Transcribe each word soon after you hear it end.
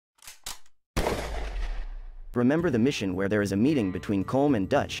Remember the mission where there is a meeting between Colm and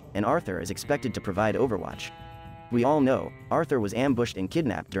Dutch, and Arthur is expected to provide overwatch. We all know, Arthur was ambushed and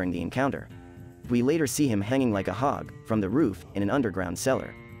kidnapped during the encounter. We later see him hanging like a hog, from the roof, in an underground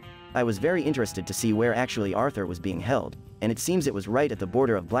cellar. I was very interested to see where actually Arthur was being held, and it seems it was right at the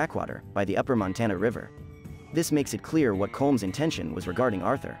border of Blackwater, by the upper Montana River. This makes it clear what Colm's intention was regarding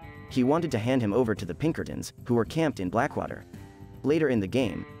Arthur. He wanted to hand him over to the Pinkertons, who were camped in Blackwater. Later in the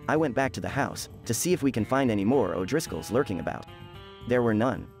game, I went back to the house, to see if we can find any more O'Driscolls lurking about. There were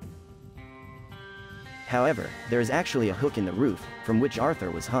none. However, there is actually a hook in the roof, from which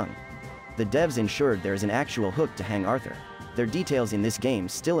Arthur was hung. The devs ensured there is an actual hook to hang Arthur. Their details in this game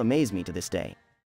still amaze me to this day.